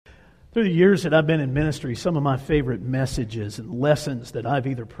Through the years that I've been in ministry, some of my favorite messages and lessons that I've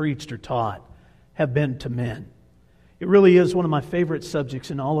either preached or taught have been to men. It really is one of my favorite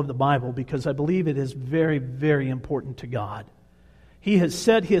subjects in all of the Bible because I believe it is very, very important to God. He has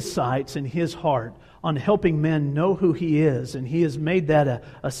set His sights and His heart on helping men know who He is, and He has made that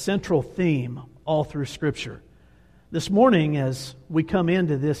a central theme all through Scripture. This morning, as we come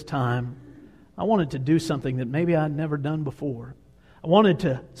into this time, I wanted to do something that maybe I'd never done before. I wanted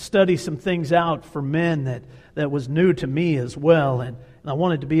to study some things out for men that was new to me as well, and I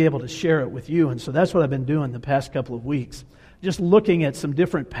wanted to be able to share it with you. And so that's what I've been doing the past couple of weeks. Just looking at some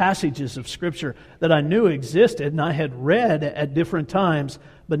different passages of Scripture that I knew existed and I had read at different times,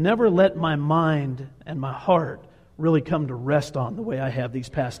 but never let my mind and my heart really come to rest on the way I have these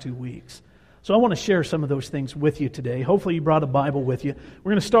past 2 weeks. So I want to share some of those things with you today. Hopefully you brought a Bible with you.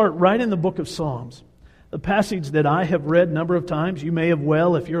 We're going to start right in the book of Psalms. The passage that I have read a number of times, you may have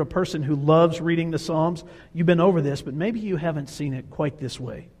if you're a person who loves reading the Psalms, you've been over this, but maybe you haven't seen it quite this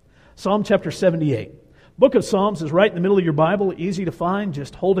way. Psalm chapter 78. Book of Psalms is right in the middle of your Bible, easy to find.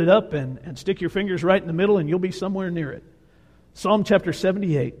 Just hold it up and stick your fingers right in the middle and you'll be somewhere near it. Psalm chapter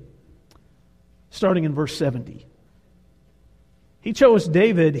 78, starting in verse 70. He chose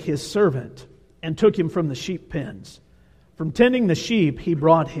David, his servant, and took him from the sheep pens. From tending the sheep, he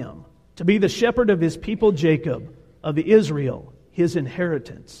brought him to be the shepherd of his people Jacob, of Israel, his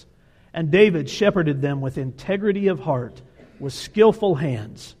inheritance. And David shepherded them with integrity of heart, with skillful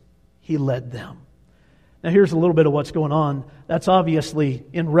hands he led them. Now here's a little bit of what's going on. That's obviously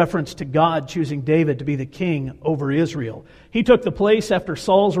in reference to God choosing David to be the king over Israel. He took the place after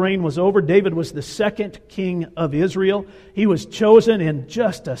Saul's reign was over. David was the second king of Israel. He was chosen in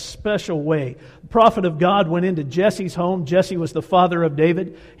just a special way. The prophet of God went into Jesse's home. Jesse was the father of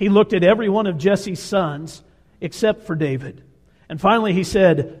David. He looked at every one of Jesse's sons except for David. And finally he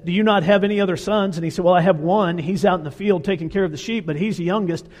said, "Do you not have any other sons?" And he said, "Well, I have one. He's out in the field taking care of the sheep, but he's the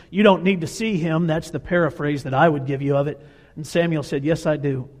youngest. You don't need to see him." That's the paraphrase that I would give you of it. And Samuel said, "Yes, I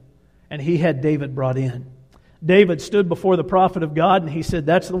do." And he had David brought in. David stood before the prophet of God and he said,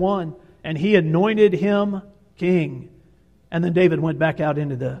 "That's the one." And he anointed him king. And then David went back out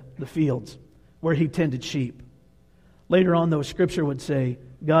into the fields where he tended sheep. Later on, though, Scripture would say,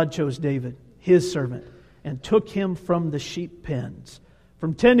 God chose David, his servant, and took him from the sheep pens.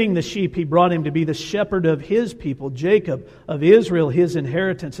 From tending the sheep, he brought him to be the shepherd of his people, Jacob, of Israel, his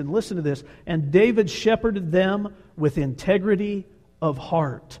inheritance. And listen to this. And David shepherded them with integrity of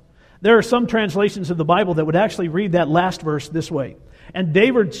heart. There are some translations of the Bible that would actually read that last verse this way. And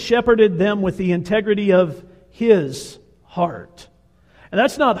David shepherded them with the integrity of his heart. And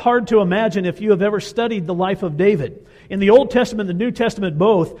that's not hard to imagine if you have ever studied the life of David. In the Old Testament and the New Testament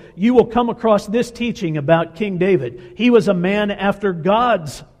both, you will come across this teaching about King David. He was a man after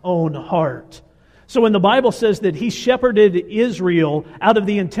God's own heart. So when the Bible says that he shepherded Israel out of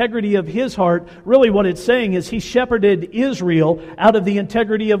the integrity of his heart, really what it's saying is he shepherded Israel out of the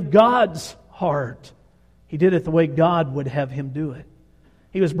integrity of God's heart. He did it the way God would have him do it.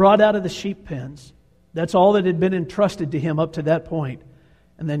 He was brought out of the sheep pens. That's all that had been entrusted to him up to that point.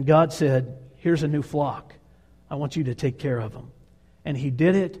 And then God said, "Here's a new flock. I want you to take care of them." And he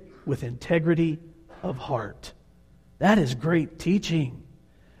did it with integrity of heart. That is great teaching.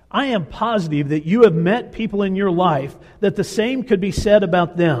 I am positive that you have met people in your life that the same could be said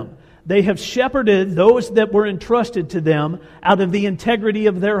about them. They have shepherded those that were entrusted to them out of the integrity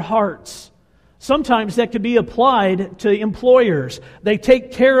of their hearts. Sometimes that could be applied to employers. They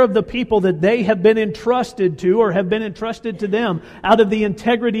take care of the people that they have been entrusted to or have been entrusted to them out of the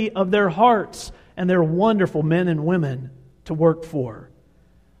integrity of their hearts. And they're wonderful men and women to work for.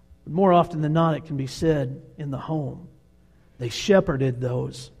 But more often than not, it can be said in the home. They shepherded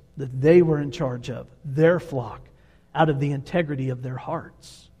those that they were in charge of, their flock, out of the integrity of their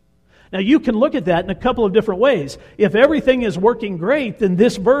hearts. Now you can look at that in a couple of different ways. If everything is working great, then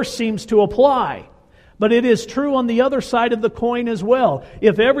this verse seems to apply. But it is true on the other side of the coin as well.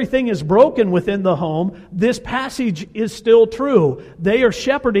 If everything is broken within the home, this passage is still true. They are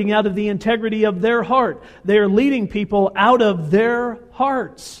shepherding out of the integrity of their heart. They are leading people out of their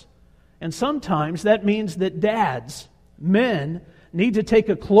hearts. And sometimes that means that dads, men, need to take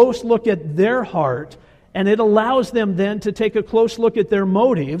a close look at their heart, and it allows them then to take a close look at their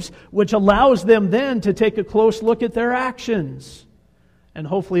motives, which allows them then to take a close look at their actions. And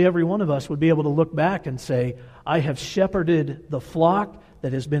hopefully every one of us would be able to look back and say, I have shepherded the flock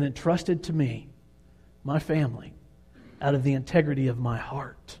that has been entrusted to me, my family, out of the integrity of my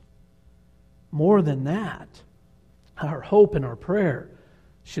heart. More than that, our hope and our prayer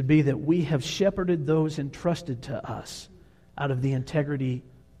should be that we have shepherded those entrusted to us out of the integrity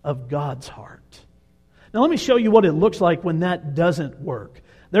of God's heart. Now let me show you what it looks like when that doesn't work.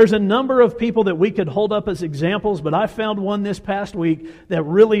 There's a number of people that we could hold up as examples, but I found one this past week that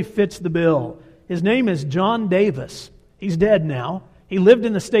really fits the bill. His name is John Davis. He's dead now. He lived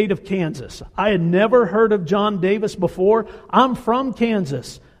in the state of Kansas. I had never heard of John Davis before. I'm from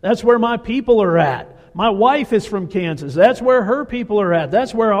Kansas. That's where my people are at. My wife is from Kansas. That's where her people are at.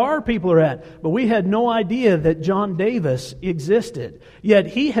 That's where our people are at. But we had no idea that John Davis existed. Yet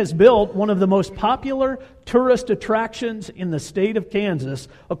he has built one of the most popular tourist attractions in the state of Kansas,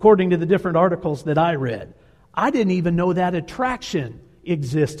 according to the different articles that I read. I didn't even know that attraction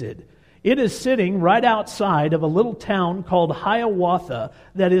existed. It is sitting right outside of a little town called Hiawatha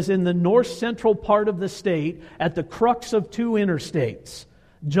that is in the north central part of the state at the crux of two interstates.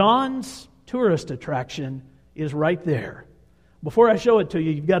 John's tourist attraction is right there. Before I show it to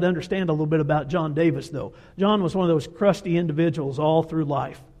you, you've got to understand a little bit about John Davis, though. John was one of those crusty individuals all through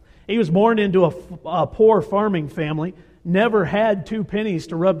life. He was born into a poor farming family, never had 2 pennies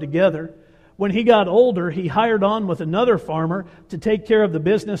to rub together. When he got older, he hired on with another farmer to take care of the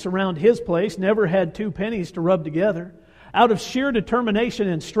business around his place, never had 2 pennies to rub together. Out of sheer determination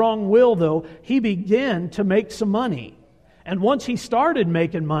and strong will, though, he began to make some money. And once he started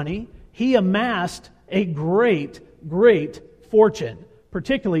making money, he amassed a great fortune,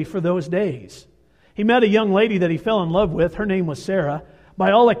 particularly for those days. He met a young lady that he fell in love with. Her name was Sarah.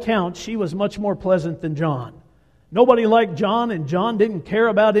 By all accounts, she was much more pleasant than John. Nobody liked John, and John didn't care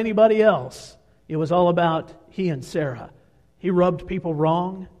about anybody else. It was all about he and Sarah. He rubbed people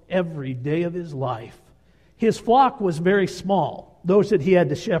wrong every day of his life. His flock was very small, those that he had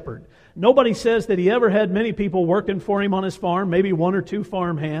to shepherd. Nobody says that he ever had many people working for him on his farm, maybe 1 or 2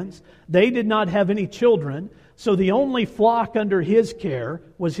 farm hands. They did not have any children, so the only flock under his care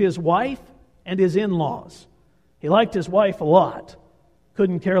was his wife and his in-laws. He liked his wife a lot,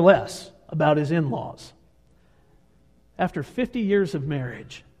 couldn't care less about his in-laws. After 50 years of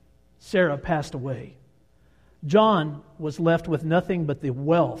marriage, Sarah passed away. John was left with nothing but the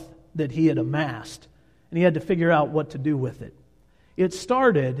wealth that he had amassed, and he had to figure out what to do with it. It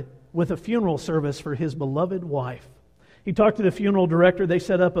started with a funeral service for his beloved wife. He talked to the funeral director. They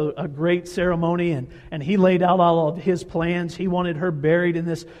set up a great ceremony, and he laid out all of his plans. He wanted her buried in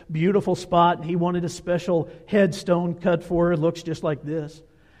this beautiful spot, and he wanted a special headstone cut for her. It looks just like this.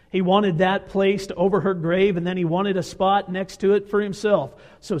 He wanted that placed over her grave, and then he wanted a spot next to it for himself.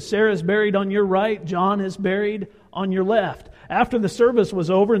 So Sarah's buried on your right, John is buried on your left. After the service was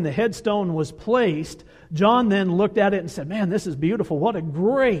over and the headstone was placed, John then looked at it and said, "Man, this is beautiful. What a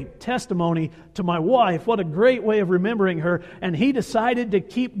great testimony to my wife. What a great way of remembering her." And he decided to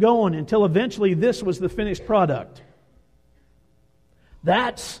keep going until eventually this was the finished product.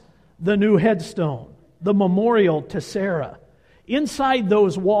 That's the new headstone, the memorial to Sarah. Inside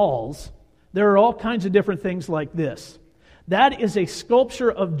those walls, there are all kinds of different things like this. That is a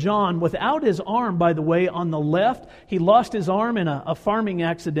sculpture of John without his arm, by the way, on the left. He lost his arm in a farming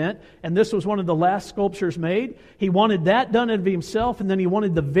accident, and this was one of the last sculptures made. He wanted that done of himself, and then he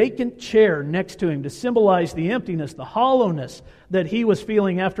wanted the vacant chair next to him to symbolize the emptiness, the hollowness that he was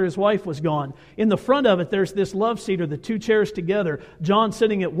feeling after his wife was gone. In the front of it, there's this love seat, or the 2 chairs together, John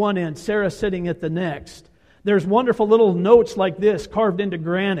sitting at one end, Sarah sitting at the next. There's wonderful little notes like this carved into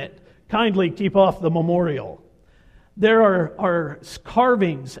granite. Kindly keep off the memorial. There are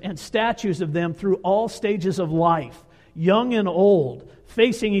carvings and statues of them through all stages of life, young and old,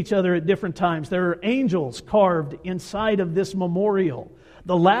 facing each other at different times. There are angels carved inside of this memorial.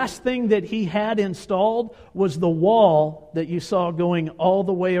 The last thing that he had installed was the wall that you saw going all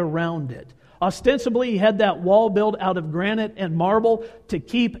the way around it. Ostensibly, he had that wall built out of granite and marble to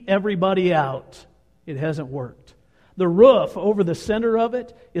keep everybody out. It hasn't worked. The roof over the center of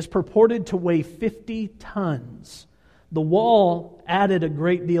it is purported to weigh 50 tons. The wall added a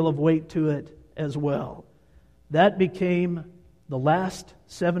great deal of weight to it as well. That became the last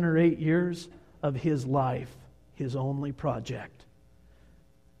 7 or 8 years of his life, his only project.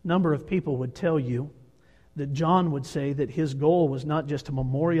 A number of people would tell you that John would say that his goal was not just to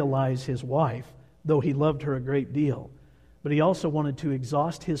memorialize his wife, though he loved her a great deal, but he also wanted to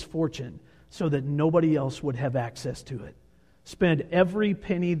exhaust his fortune so that nobody else would have access to it. Spend every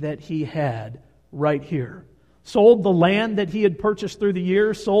penny that he had right here. Sold the land that he had purchased through the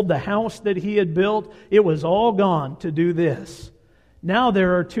years, sold the house that he had built. It was all gone to do this. Now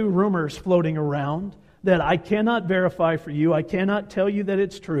there are 2 rumors floating around that I cannot verify for you. I cannot tell you that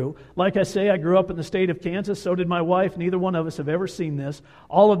it's true. Like I say, I grew up in the state of Kansas. So did my wife. Neither one of us have ever seen this.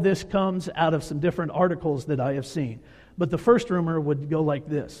 All of this comes out of some different articles that I have seen. But the first rumor would go like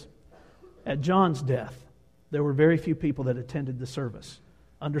this. At John's death, there were very few people that attended the service.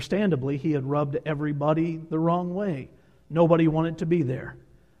 Understandably, he had rubbed everybody the wrong way. Nobody wanted to be there.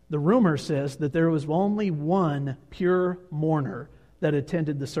 The rumor says that there was only one pure mourner that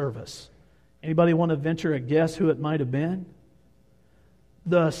attended the service. Anybody want to venture a guess who it might have been?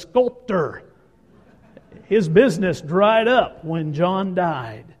 The sculptor. His business dried up when John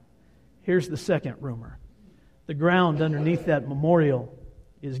died. Here's the second rumor. The ground underneath that memorial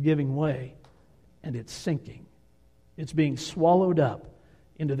is giving way, and it's sinking. It's being swallowed up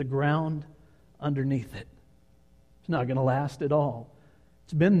into the ground underneath it. It's not going to last at all.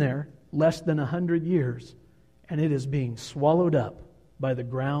 It's been there less than 100 years, and it is being swallowed up by the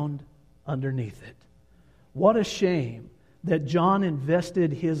ground underneath it. What a shame that John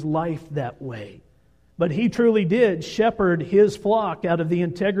invested his life that way. But he truly did shepherd his flock out of the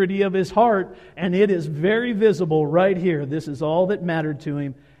integrity of his heart, and it is very visible right here. This is all that mattered to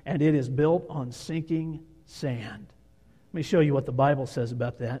him, and it is built on sinking sand. Let me show you what the Bible says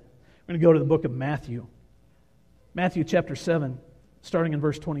about that. We're going to go to the book of Matthew. Matthew chapter 7, starting in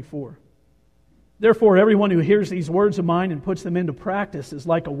verse 24. Therefore, everyone who hears these words of mine and puts them into practice is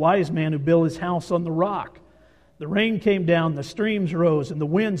like a wise man who built his house on the rock. The rain came down, the streams rose, and the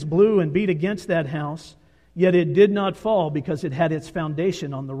winds blew and beat against that house, yet it did not fall because it had its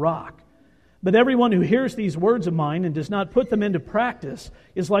foundation on the rock. But everyone who hears these words of mine and does not put them into practice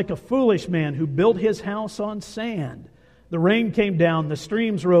is like a foolish man who built his house on sand. The rain came down, the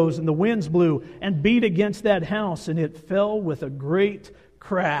streams rose, and the winds blew and beat against that house, and it fell with a great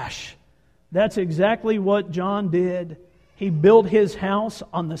crash. That's exactly what John did. He built his house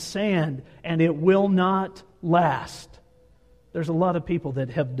on the sand, and it will not last. There's a lot of people that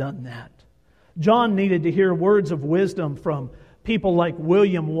have done that. John needed to hear words of wisdom from people like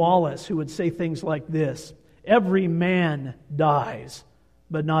William Wallace, who would say things like this: every man dies,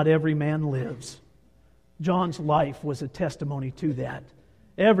 but not every man lives. John's life was a testimony to that.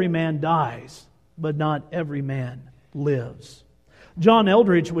 Every man dies, but not every man lives. John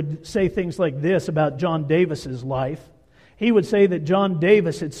Eldredge would say things like this about John Davis's life. He would say that John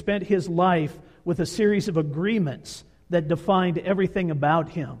Davis had spent his life with a series of agreements that defined everything about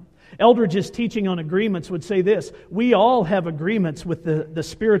him. Eldredge's teaching on agreements would say this: we all have agreements with the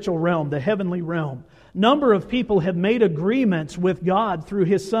spiritual realm, the heavenly realm. Number of people have made agreements with God through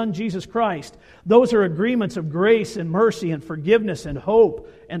His Son, Jesus Christ. Those are agreements of grace and mercy and forgiveness and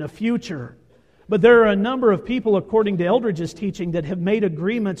hope and a future. But there are a number of people, according to Eldredge's teaching, that have made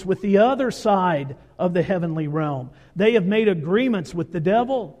agreements with the other side of the heavenly realm. They have made agreements with the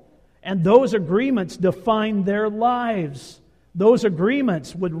devil, and those agreements define their lives. Those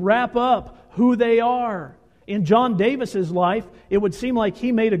agreements would wrap up who they are. In John Davis's life, it would seem like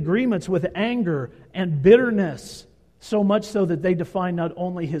he made agreements with anger and bitterness, so much so that they define not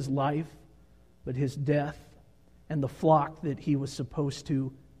only his life, but his death and the flock that he was supposed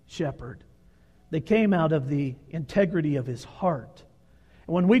to shepherd. They came out of the integrity of his heart.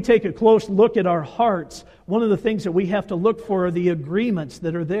 And when we take a close look at our hearts, one of the things that we have to look for are the agreements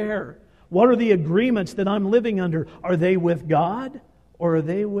that are there. What are the agreements that I'm living under? Are they with God or are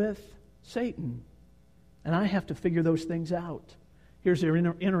they with Satan? And I have to figure those things out. Here's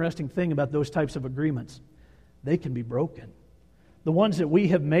the interesting thing about those types of agreements. They can be broken. The ones that we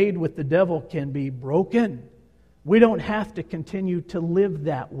have made with the devil can be broken. We don't have to continue to live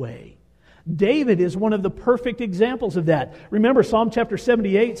that way. David is one of the perfect examples of that. Remember, Psalm chapter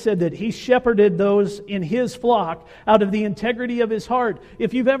 78 said that he shepherded those in his flock out of the integrity of his heart.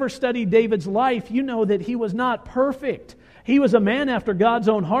 If you've ever studied David's life, you know that he was not perfect. He was a man after God's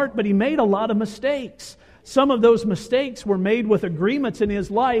own heart, but he made a lot of mistakes. Some of those mistakes were made with agreements in his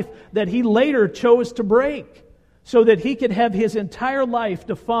life that he later chose to break, so that he could have his entire life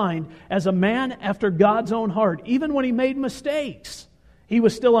defined as a man after God's own heart. Even when he made mistakes, he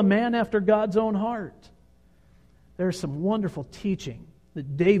was still a man after God's own heart. There's some wonderful teaching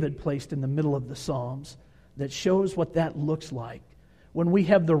that David placed in the middle of the Psalms that shows what that looks like when we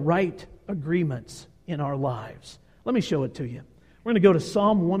have the right agreements in our lives. Let me show it to you. We're going to go to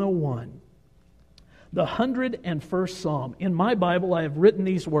Psalm 101. The 101st Psalm. In my Bible, I have written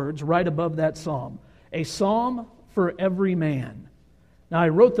these words right above that Psalm. A psalm for every man. Now, I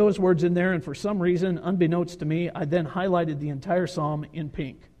wrote those words in there, and for some reason, unbeknownst to me, I then highlighted the entire psalm in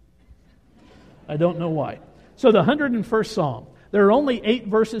pink. I don't know why. So the 101st Psalm. There are only 8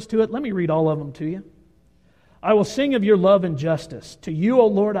 verses to it. Let me read all of them to you. I will sing of your love and justice. To you, O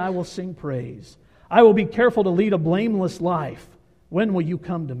Lord, I will sing praise. I will be careful to lead a blameless life. When will you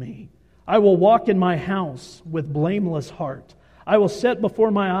come to me? I will walk in my house with blameless heart. I will set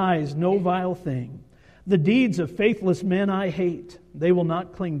before my eyes no vile thing. The deeds of faithless men I hate. They will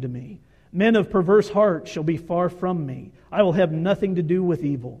not cling to me. Men of perverse heart shall be far from me. I will have nothing to do with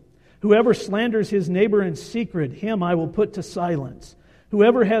evil. Whoever slanders his neighbor in secret, him I will put to silence.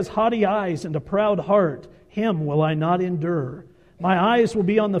 Whoever has haughty eyes and a proud heart, him will I not endure. My eyes will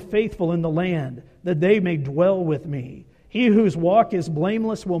be on the faithful in the land, that they may dwell with me. He whose walk is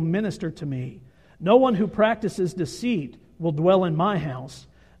blameless will minister to me. No one who practices deceit will dwell in my house.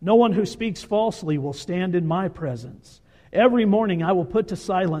 No one who speaks falsely will stand in my presence. Every morning I will put to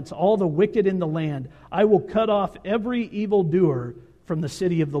silence all the wicked in the land. I will cut off every evildoer from the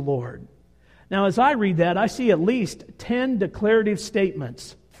city of the Lord. Now, as I read that, I see at least 10 declarative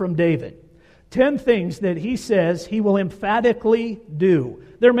statements from David. 10 things that he says he will emphatically do.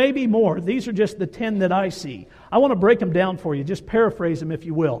 There may be more. These are just the 10 that I see. I want to break them down for you. Just paraphrase them if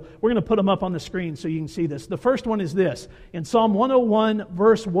you will. We're going to put them up on the screen so you can see this. The first one is this. In Psalm 101,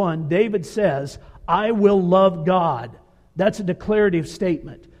 verse 1, David says, I will love God. That's a declarative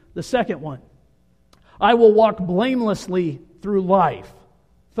statement. The second one, I will walk blamelessly through life.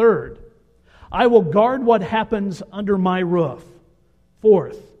 Third, I will guard what happens under my roof.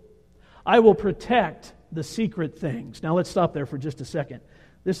 Fourth, I will protect the secret things. Now let's stop there for just a second.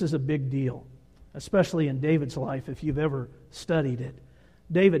 This is a big deal, especially in David's life if you've ever studied it.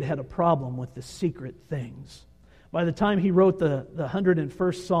 David had a problem with the secret things. By the time he wrote the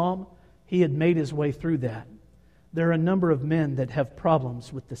 101st Psalm, he had made his way through that. There are a number of men that have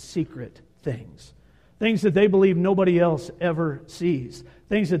problems with the secret things. Things that they believe nobody else ever sees.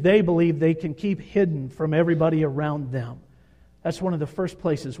 Things that they believe they can keep hidden from everybody around them. That's one of the first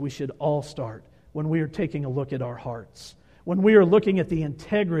places we should all start when we are taking a look at our hearts. When we are looking at the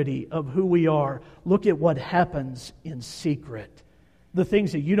integrity of who we are, look at what happens in secret. The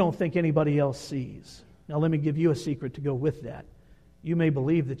things that you don't think anybody else sees. Now let me give you a secret to go with that. You may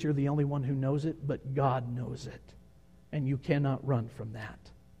believe that you're the only one who knows it, but God knows it. And you cannot run from that.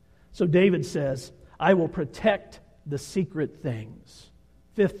 So David says, I will protect the secret things.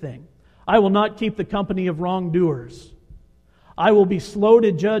 Fifth thing, I will not keep the company of wrongdoers. I will be slow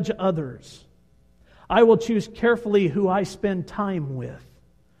to judge others. I will choose carefully who I spend time with.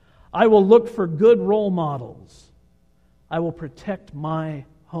 I will look for good role models. I will protect my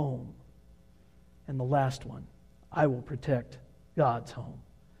home. And the last one, I will protect God's home.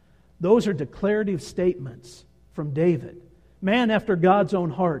 Those are declarative statements from David, man after God's own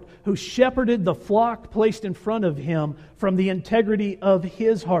heart, who shepherded the flock placed in front of him from the integrity of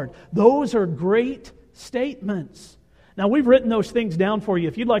his heart. Those are great statements. Now, we've written those things down for you.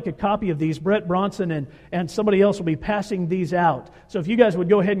 If you'd like a copy of these, Brett Bronson and somebody else will be passing these out. So if you guys would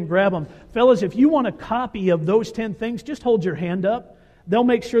go ahead and grab them. Fellas, if you want a copy of those 10 things, just hold your hand up. They'll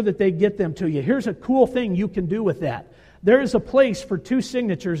make sure that they get them to you. Here's a cool thing you can do with that. There is a place for 2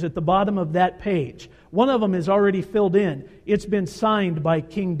 signatures at the bottom of that page. One of them is already filled in. It's been signed by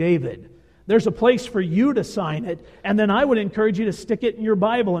King David. There's a place for you to sign it, and then I would encourage you to stick it in your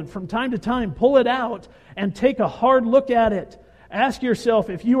Bible and from time to time pull it out and take a hard look at it. Ask yourself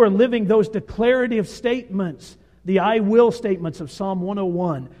if you are living those declarative statements, the I will statements of Psalm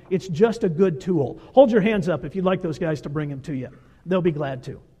 101. It's just a good tool. Hold your hands up if you'd like those guys to bring them to you. They'll be glad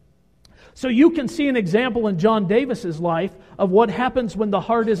to. So you can see an example in John Davis's life of what happens when the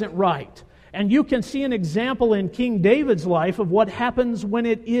heart isn't right. And you can see an example in King David's life of what happens when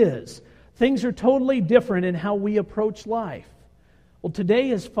it is. Things are totally different in how we approach life. Well, today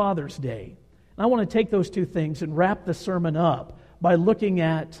is Father's Day. And I want to take those 2 things and wrap the sermon up by looking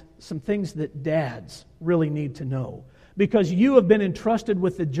at some things that dads really need to know. Because you have been entrusted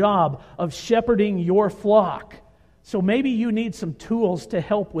with the job of shepherding your flock. So maybe you need some tools to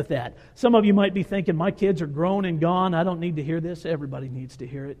help with that. Some of you might be thinking, my kids are grown and gone. I don't need to hear this. Everybody needs to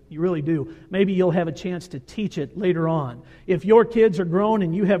hear it. You really do. Maybe you'll have a chance to teach it later on. If your kids are grown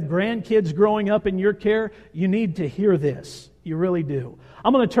and you have grandkids growing up in your care, you need to hear this. You really do.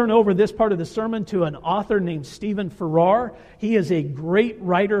 I'm going to turn over this part of the sermon to an author named Stephen Farrar. He is a great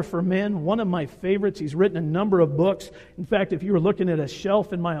writer for men, one of my favorites. He's written a number of books. In fact, if you were looking at a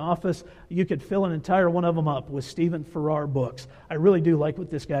shelf in my office, you could fill an entire one of them up with Stephen Farrar books. I really do like what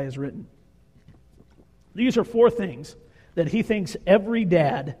this guy has written. These are 4 things that he thinks every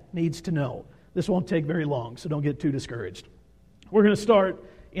dad needs to know. This won't take very long, so don't get too discouraged. We're going to start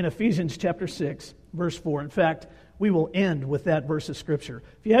in Ephesians chapter 6, verse 4. In fact, we will end with that verse of Scripture.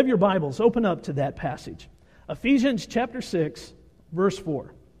 If you have your Bibles, open up to that passage. Ephesians chapter 6, verse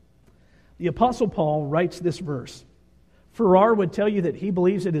 4. The Apostle Paul writes this verse. Farrar would tell you that he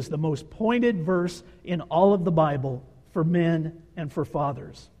believes it is the most pointed verse in all of the Bible for men and for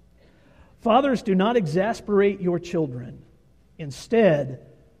fathers. Fathers, do not exasperate your children. Instead,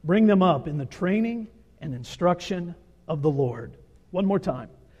 bring them up in the training and instruction of the Lord. One more time.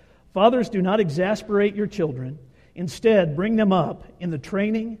 Fathers, do not exasperate your children. Instead, bring them up in the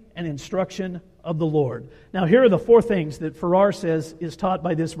training and instruction of the Lord. Now, here are the 4 things that Farrar says is taught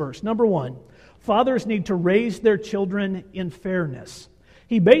by this verse. Number 1, fathers need to raise their children in fairness.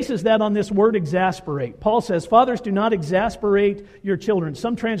 He bases that on this word exasperate. Paul says, fathers, do not exasperate your children.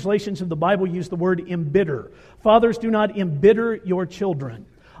 Some translations of the Bible use the word embitter. Fathers, do not embitter your children.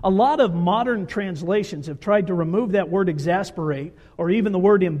 A lot of modern translations have tried to remove that word exasperate or even the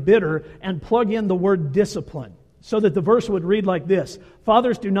word embitter and plug in the word discipline, so that the verse would read like this: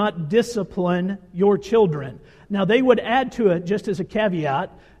 fathers, do not discipline your children. Now they would add to it, just as a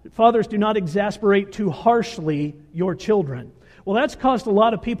caveat, fathers, do not exasperate too harshly your children. Well, that's caused a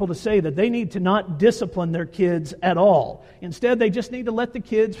lot of people to say that they need to not discipline their kids at all. Instead, they just need to let the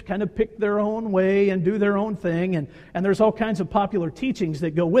kids kind of pick their own way and do their own thing, and there's all kinds of popular teachings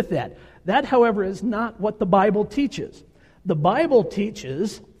that go with that. That, however, is not what the Bible teaches. The Bible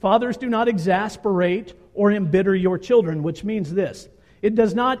teaches, fathers, do not exasperate or embitter your children, which means this: it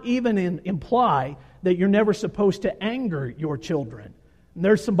does not even imply that you're never supposed to anger your children. And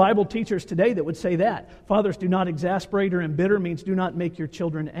there's some Bible teachers today that would say that. Fathers, do not exasperate or embitter means do not make your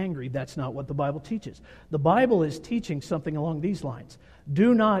children angry. That's not what the Bible teaches. The Bible is teaching something along these lines.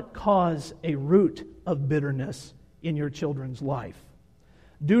 Do not cause a root of bitterness in your children's life.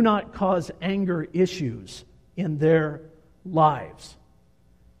 Do not cause anger issues in their lives.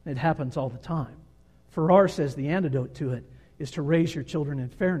 It happens all the time. Farrar says the antidote to it is to raise your children in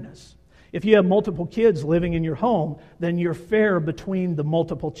fairness. If you have multiple kids living in your home, then you're fair between the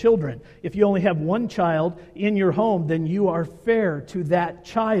multiple children. If you only have one child in your home, then you are fair to that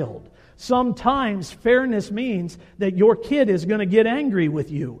child. Sometimes fairness means that your kid is going to get angry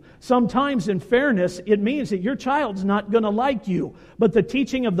with you. Sometimes in fairness, it means that your child's not going to like you. But the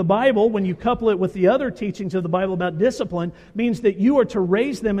teaching of the Bible, when you couple it with the other teachings of the Bible about discipline, means that you are to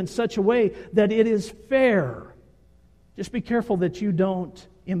raise them in such a way that it is fair. Just be careful that you don't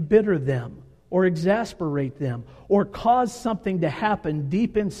embitter them or exasperate them or cause something to happen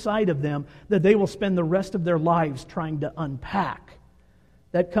deep inside of them that they will spend the rest of their lives trying to unpack.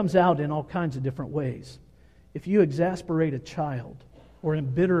 That comes out in all kinds of different ways. If you exasperate a child or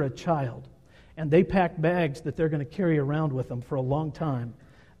embitter a child and they pack bags that they're going to carry around with them for a long time,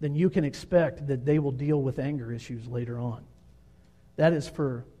 then you can expect that they will deal with anger issues later on. That is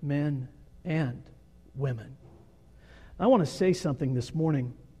for men and women. I want to say something this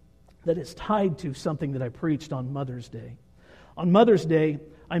morning that is tied to something that I preached on Mother's Day. On Mother's Day,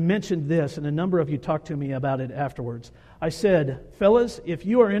 I mentioned this, and a number of you talked to me about it afterwards. I said, fellas, if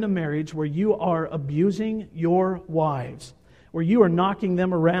you are in a marriage where you are abusing your wives, where you are knocking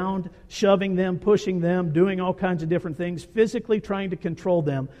them around, shoving them, pushing them, doing all kinds of different things, physically trying to control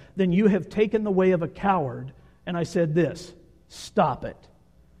them, then you have taken the way of a coward. And I said this: stop it.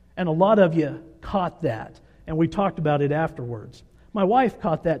 And a lot of you caught that. And we talked about it afterwards. My wife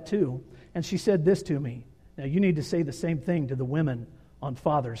caught that too, and she said this to me: now you need to say the same thing to the women on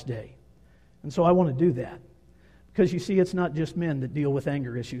Father's Day. And so I want to do that. Because you see, it's not just men that deal with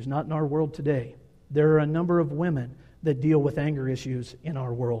anger issues, not in our world today. There are a number of women that deal with anger issues in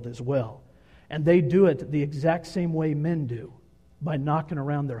our world as well. And they do it the exact same way men do, by knocking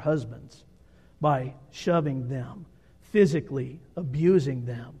around their husbands, by shoving them, physically abusing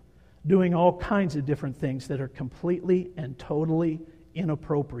them, doing all kinds of different things that are completely and totally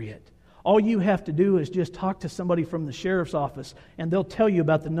inappropriate. All you have to do is just talk to somebody from the sheriff's office, and they'll tell you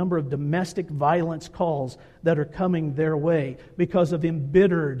about the number of domestic violence calls that are coming their way because of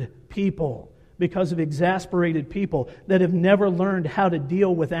embittered people, because of exasperated people that have never learned how to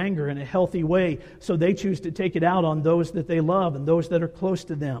deal with anger in a healthy way, so they choose to take it out on those that they love and those that are close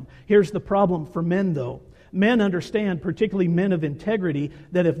to them. Here's the problem for men, though. Men understand, particularly men of integrity,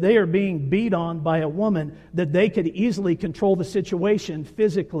 that if they are being beat on by a woman, that they could easily control the situation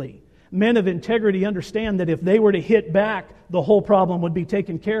physically. Men of integrity understand that if they were to hit back, the whole problem would be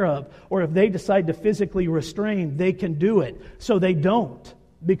taken care of. Or if they decide to physically restrain, they can do it. So they don't,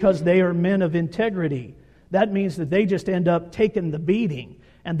 because they are men of integrity. That means that they just end up taking the beating.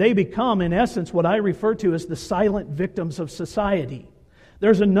 And they become, in essence, what I refer to as the silent victims of society.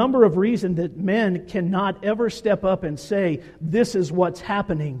 There's a number of reasons that men cannot ever step up and say, this is what's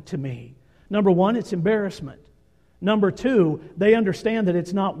happening to me. Number one, it's embarrassment. Number two, they understand that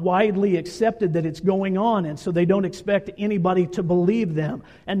it's not widely accepted that it's going on, and so they don't expect anybody to believe them.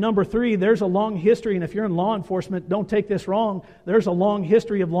 And number three, there's a long history, and if you're in law enforcement, don't take this wrong, there's a long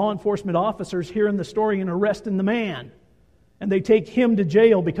history of law enforcement officers hearing the story and arresting the man. And they take him to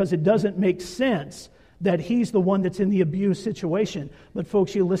jail because it doesn't make sense that he's the one that's in the abuse situation. But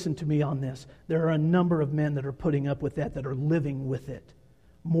folks, you listen to me on this. There are a number of men that are putting up with that are living with it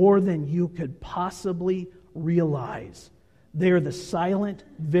more than you could possibly realize. They are the silent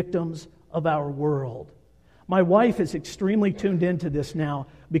victims of our world. My wife is extremely tuned into this now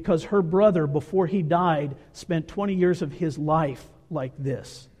because her brother, before he died, spent 20 years of his life like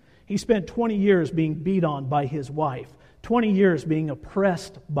this. He spent 20 years being beat on by his wife, 20 years being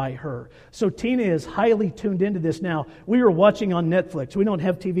oppressed by her. So Tina is highly tuned into this now. We were watching on Netflix. We don't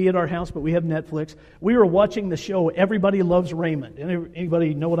have TV at our house, but we have Netflix. We were watching the show Everybody Loves Raymond.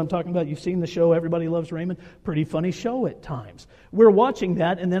 Anybody know what I'm talking about? You've seen the show Everybody Loves Raymond? Pretty funny show at times. We're watching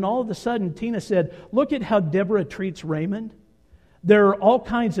that, and then all of a sudden Tina said, "Look at how Deborah treats Raymond." There are all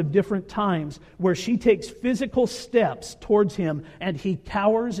kinds of different times where she takes physical steps towards him and he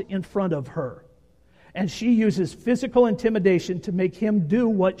cowers in front of her. And she uses physical intimidation to make him do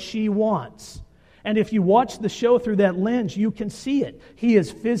what she wants. And if you watch the show through that lens, you can see it. He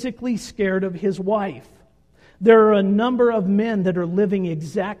is physically scared of his wife. There are a number of men that are living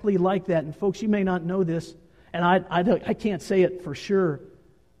exactly like that. And folks, you may not know this, and I can't say it for sure,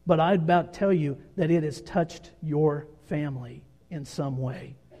 but I'd about tell you that it has touched your family in some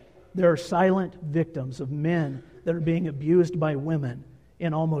way. There are silent victims of men that are being abused by women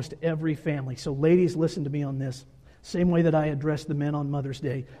in almost every family. So ladies, listen to me on this. Same way that I address the men on Mother's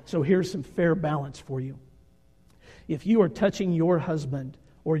Day. So here's some fair balance for you. If you are touching your husband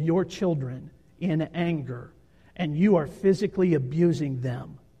or your children in anger and you are physically abusing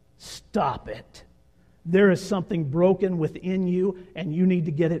them, stop it. There is something broken within you and you need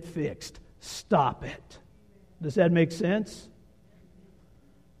to get it fixed. Stop it. Does that make sense?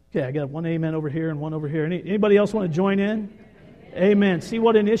 Okay, I got one amen over here and one over here. Anybody else want to join in? Amen. See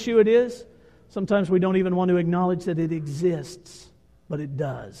what an issue it is? Sometimes we don't even want to acknowledge that it exists, but it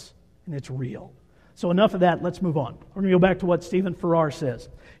does, and it's real. So enough of that, let's move on. We're going to go back to what Stephen Farrar says.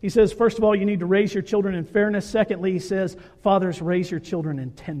 He says, first of all, you need to raise your children in fairness. Secondly, he says, fathers, raise your children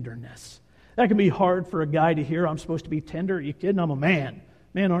in tenderness. That can be hard for a guy to hear. I'm supposed to be tender. Are you kidding? I'm a man.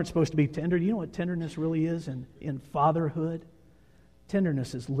 Men aren't supposed to be tender. Do you know what tenderness really is in fatherhood?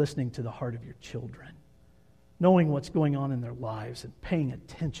 Tenderness is listening to the heart of your children, knowing what's going on in their lives and paying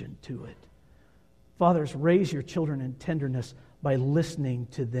attention to it. Fathers, raise your children in tenderness by listening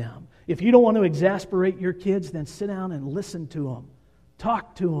to them. If you don't want to exasperate your kids, then sit down and listen to them.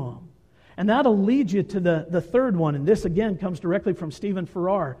 Talk to them. And that'll lead you to the third one, and this again comes directly from Stephen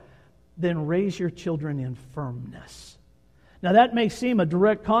Farrar. Then raise your children in firmness. Now that may seem a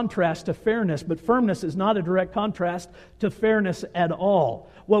direct contrast to fairness, but firmness is not a direct contrast to fairness at all.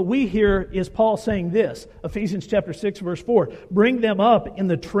 What we hear is Paul saying this, Ephesians chapter 6, verse 4, bring them up in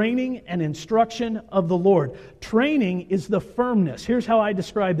the training and instruction of the Lord. Training is the firmness. Here's how I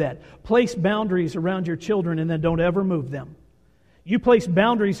describe that. Place boundaries around your children and then don't ever move them. You place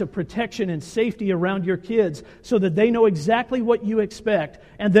boundaries of protection and safety around your kids so that they know exactly what you expect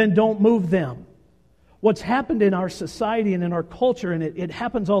and then don't move them. What's happened in our society and in our culture, and it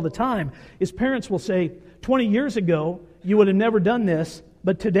happens all the time, is parents will say, 20 years ago, you would have never done this,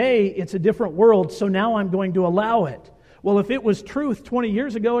 but today it's a different world, so now I'm going to allow it. Well, if it was truth 20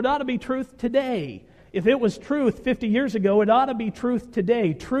 years ago, it ought to be truth today. If it was truth 50 years ago, it ought to be truth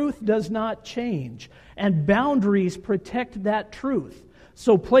today. Truth does not change, and boundaries protect that truth.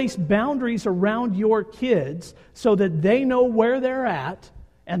 So place boundaries around your kids so that they know where they're at,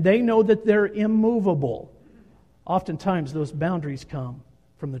 and they know that they're immovable. Oftentimes those boundaries come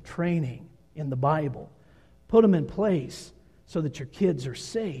from the training in the Bible. Put them in place so that your kids are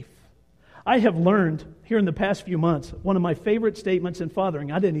safe. I have learned here in the past few months, one of my favorite statements in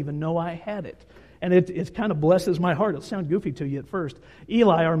fathering, I didn't even know I had it. And it kind of blesses my heart. It'll sound goofy to you at first.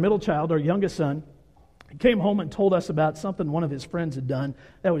 Eli, our middle child, our youngest son, came home and told us about something one of his friends had done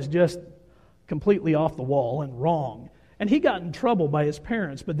that was just completely off the wall and wrong. And he got in trouble by his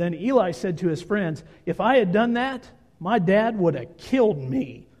parents. But then Eli said to his friends, if I had done that, my dad would have killed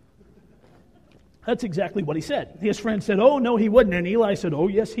me. That's exactly what he said. His friend said, oh, no, he wouldn't. And Eli said, oh,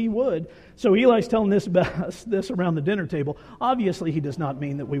 yes, he would. So Eli's telling this around the dinner table. Obviously, he does not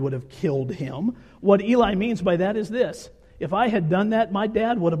mean that we would have killed him. What Eli means by that is this. If I had done that, my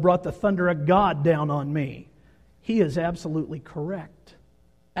dad would have brought the thunder of God down on me. He is absolutely correct.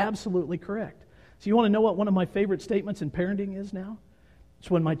 Absolutely correct. So you want to know what one of my favorite statements in parenting is now? It's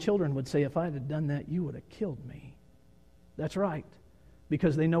when my children would say, if I had done that, you would have killed me. That's right.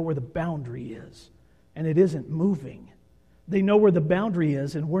 Because they know where the boundary is. And it isn't moving. They know where the boundary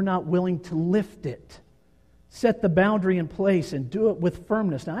is and we're not willing to lift it. Set the boundary in place and do it with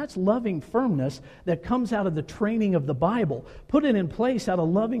firmness. Now that's loving firmness that comes out of the training of the Bible. Put it in place out of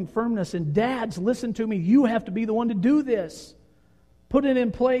loving firmness. And dads, listen to me, you have to be the one to do this. Put it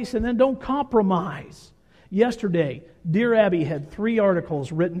in place and then don't compromise. Yesterday, dear Abby had 3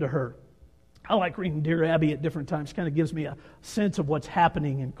 articles written to her. I like reading Dear Abby at different times. Kind of gives me a sense of what's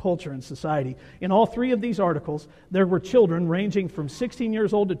happening in culture and society. In all three of these articles, there were children ranging from 16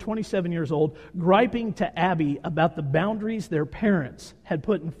 years old to 27 years old griping to Abby about the boundaries their parents had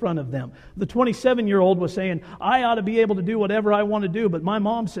put in front of them. The 27-year-old was saying, I ought to be able to do whatever I want to do, but my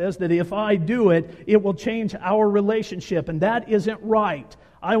mom says that if I do it, it will change our relationship, and that isn't right.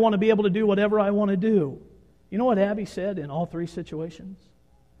 I want to be able to do whatever I want to do. You know what Abby said in all three situations?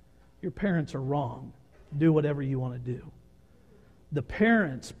 Your parents are wrong. Do whatever you want to do. The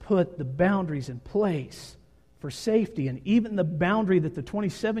parents put the boundaries in place for safety, and even the boundary that the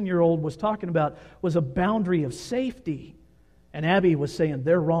 27-year-old was talking about was a boundary of safety. And Abby was saying,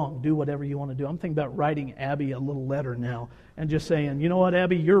 they're wrong. Do whatever you want to do. I'm thinking about writing Abby a little letter now and just saying, you know what,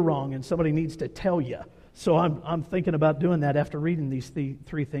 Abby, you're wrong, and somebody needs to tell you. So I'm thinking about doing that after reading these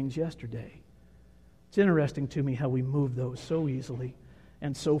three things yesterday. It's interesting to me how we move those so easily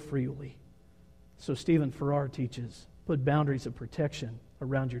and so freely. So Stephen Farrar teaches, put boundaries of protection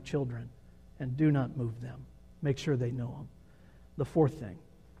around your children and do not move them. Make sure they know them. The fourth thing,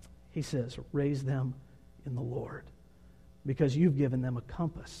 he says, raise them in the Lord, because you've given them a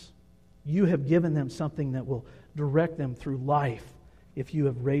compass. You have given them something that will direct them through life if you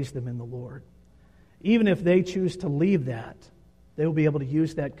have raised them in the Lord. Even if they choose to leave that, they will be able to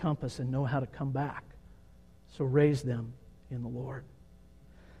use that compass and know how to come back. So raise them in the Lord.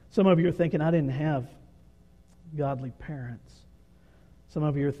 Some of you are thinking, I didn't have godly parents. Some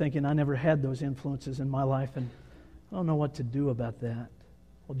of you are thinking, I never had those influences in my life, and I don't know what to do about that.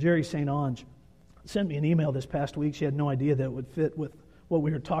 Well, Jerry St. Onge sent me an email this past week. She had no idea that it would fit with what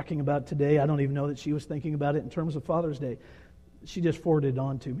we were talking about today. I don't even know that she was thinking about it in terms of Father's Day. She just forwarded it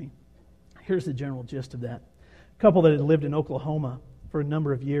on to me. Here's the general gist of that. A couple that had lived in Oklahoma for a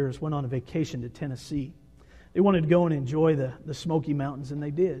number of years went on a vacation to Tennessee. They wanted to go and enjoy the Smoky Mountains, and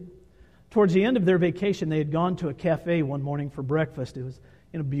they did. Towards the end of their vacation, they had gone to a cafe one morning for breakfast. It was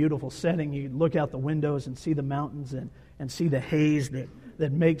in a beautiful setting. You could look out the windows and see the mountains and see the haze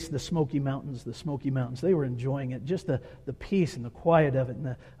that makes the Smoky Mountains the Smoky Mountains. They were enjoying it, just the peace and the quiet of it and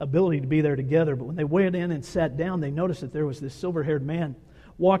the ability to be there together. But when they went in and sat down, they noticed that there was this silver-haired man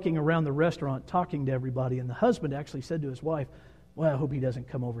walking around the restaurant talking to everybody. And the husband actually said to his wife, well, I hope he doesn't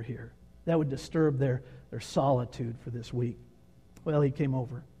come over here. That would disturb their solitude for this week. Well, he came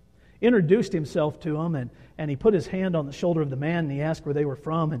over, introduced himself to them, and he put his hand on the shoulder of the man, and he asked where they were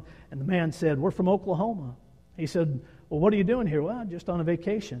from, and the man said, we're from Oklahoma. He said, well, what are you doing here? Well, just on a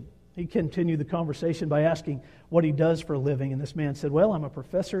vacation. He continued the conversation by asking what he does for a living, and this man said, well, I'm a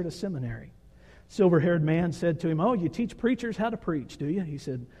professor at a seminary. Silver-haired man said to him, oh, you teach preachers how to preach, do you? He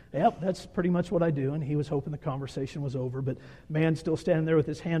said, yep, that's pretty much what I do. And he was hoping the conversation was over. But man still standing there with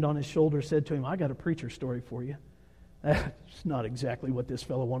his hand on his shoulder said to him, I got a preacher story for you. That's not exactly what this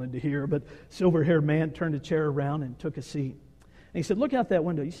fellow wanted to hear. But silver-haired man turned a chair around and took a seat. And he said, look out that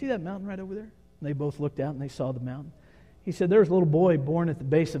window. You see that mountain right over there? And they both looked out and they saw the mountain. He said, there was a little boy born at the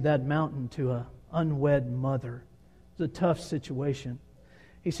base of that mountain to an unwed mother. It was a tough situation.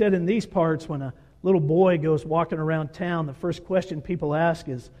 He said in these parts, when a little boy goes walking around town, the first question people ask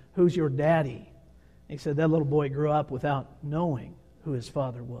is, who's your daddy? He said that little boy grew up without knowing who his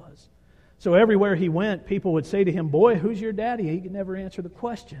father was. So everywhere he went, people would say to him, boy, who's your daddy? He could never answer the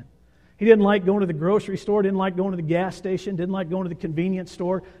question. He didn't like going to the grocery store, didn't like going to the gas station, didn't like going to the convenience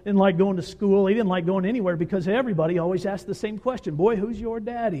store, didn't like going to school. He didn't like going anywhere because everybody always asked the same question, boy, who's your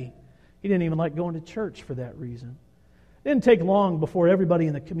daddy? He didn't even like going to church for that reason. It didn't take long before everybody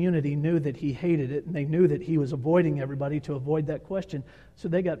in the community knew that he hated it, and they knew that he was avoiding everybody to avoid that question. So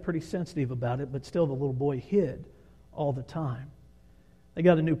they got pretty sensitive about it, but still the little boy hid all the time. They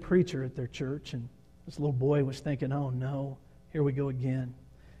got a new preacher at their church, and this little boy was thinking, oh no, here we go again.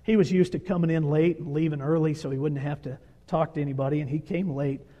 He was used to coming in late and leaving early so he wouldn't have to talk to anybody, and he came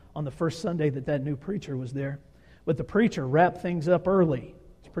late on the first Sunday that new preacher was there. But the preacher wrapped things up early.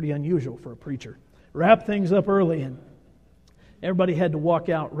 It's pretty unusual for a preacher. Wrapped things up early, and everybody had to walk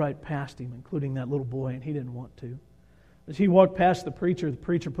out right past him, including that little boy, and he didn't want to. As he walked past the preacher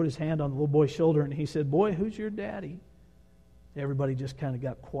put his hand on the little boy's shoulder, and he said, boy, who's your daddy? Everybody just kind of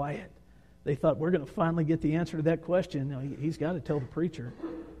got quiet. They thought, we're going to finally get the answer to that question. No, he's got to tell the preacher.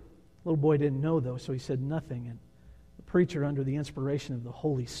 The little boy didn't know, though, so he said nothing. And the preacher, under the inspiration of the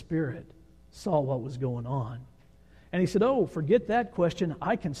Holy Spirit, saw what was going on. And he said, oh, forget that question.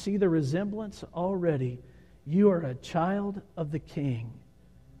 I can see the resemblance already. You are a child of the King.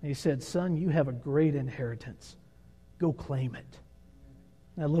 And he said, son, you have a great inheritance. Go claim it.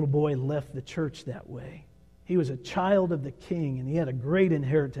 That little boy left the church that way. He was a child of the King, and he had a great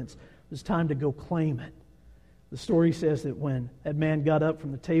inheritance. It was time to go claim it. The story says that when that man got up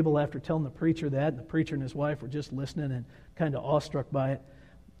from the table after telling the preacher that, and the preacher and his wife were just listening and kind of awestruck by it,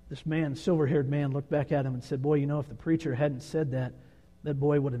 this man, silver-haired man, looked back at him and said, "Boy, you know, if the preacher hadn't said that, that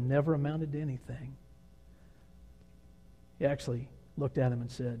boy would have never amounted to anything." He actually looked at him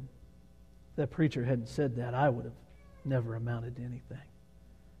and said, "If that preacher hadn't said that, I would have never amounted to anything."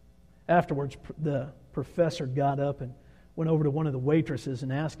 Afterwards, the professor got up and went over to one of the waitresses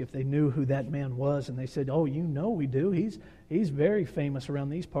and asked if they knew who that man was. And they said, "Oh, you know we do. He's very famous around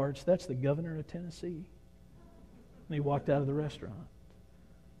these parts. That's the governor of Tennessee." And he walked out of the restaurant.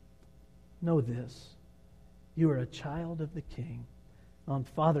 Know this. You are a child of the King. On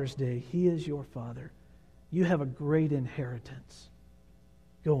Father's Day, He is your Father. You have a great inheritance.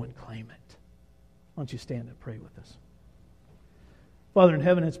 Go and claim it. Why don't you stand and pray with us? Father in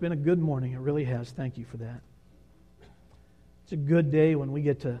heaven, it's been a good morning. It really has. Thank you for that. It's a good day when we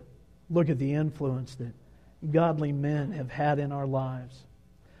get to look at the influence that godly men have had in our lives.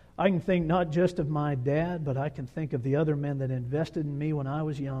 I can think not just of my dad, but I can think of the other men that invested in me when I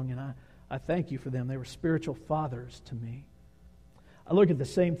was young, and I thank you for them. They were spiritual fathers to me. I look at the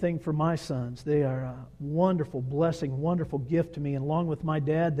same thing for my sons. They are a wonderful blessing, wonderful gift to me, and along with my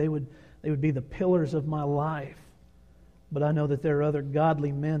dad, they would be the pillars of my life. But I know that there are other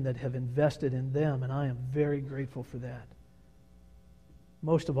godly men that have invested in them, and I am very grateful for that.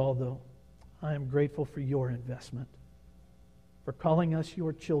 Most of all, though, I am grateful for your investment, for calling us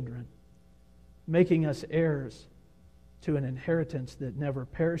your children, making us heirs to an inheritance that never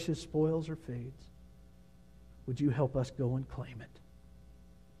perishes, spoils, or fades. Would you help us go and claim it?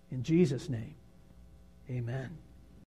 In Jesus' name, amen.